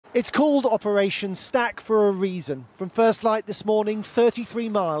It's called Operation Stack for a reason. From first light this morning, 33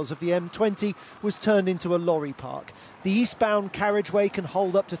 miles of the M20 was turned into a lorry park. The eastbound carriageway can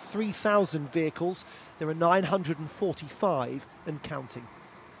hold up to 3,000 vehicles. There are 945 and counting.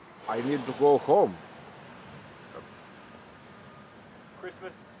 I need to go home.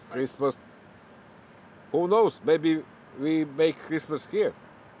 Christmas. Who knows? Maybe we make Christmas here.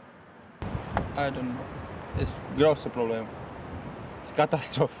 I don't know. It's gross problem. It's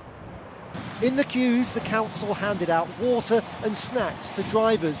catastrophe. In the queues, the council handed out water and snacks to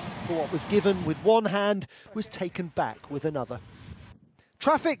drivers, but what was given with one hand was taken back with another.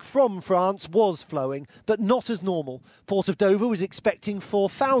 Traffic from France was flowing, but not as normal. Port of Dover was expecting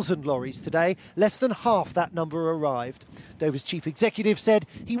 4,000 lorries today. Less than half that number arrived. Dover's chief executive said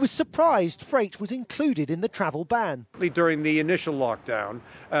he was surprised freight was included in the travel ban. During the initial lockdown,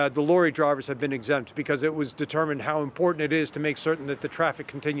 the lorry drivers have been exempt because it was determined how important it is to make certain that the traffic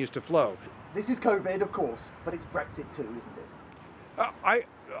continues to flow. This is COVID, of course, but it's Brexit too, isn't it?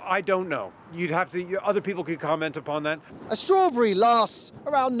 I don't know. You'd have to. Other people could comment upon that. A strawberry lasts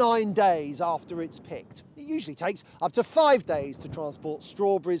around 9 days after it's picked. It usually takes up to 5 days to transport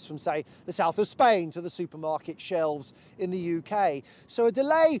strawberries from, say, the south of Spain to the supermarket shelves in the UK. So a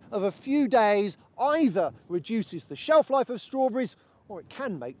delay of a few days either reduces the shelf life of strawberries or it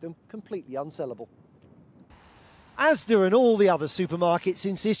can make them completely unsellable. Asda and all the other supermarkets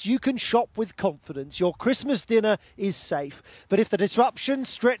insist you can shop with confidence. Your Christmas dinner is safe. But if the disruption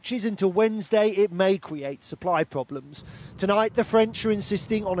stretches into Wednesday, it may create supply problems. Tonight, the French are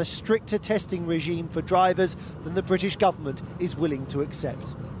insisting on a stricter testing regime for drivers than the British government is willing to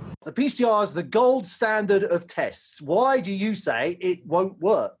accept. The PCR is the gold standard of tests. Why do you say it won't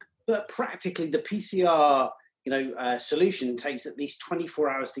work? But practically, the PCR solution takes at least 24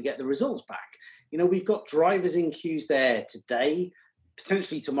 hours to get the results back. We've got drivers in queues there today,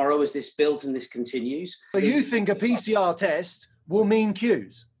 potentially tomorrow as this builds and this continues. So you think a PCR test will mean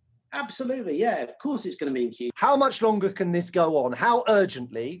queues? Absolutely, yeah. Of course it's going to mean queues. How much longer can this go on? How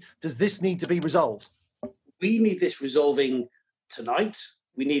urgently does this need to be resolved? We need this resolving tonight.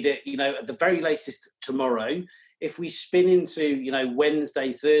 We need it, at the very latest tomorrow. If we spin into,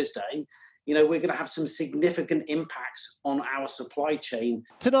 Wednesday, Thursday, we're going to have some significant impacts on our supply chain.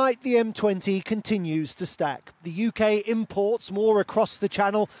 Tonight, the M20 continues to stack. The UK imports more across the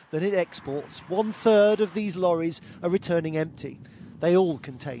channel than it exports. 1/3 of these lorries are returning empty. They all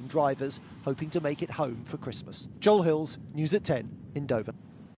contain drivers hoping to make it home for Christmas. Joel Hills, News at 10 in Dover.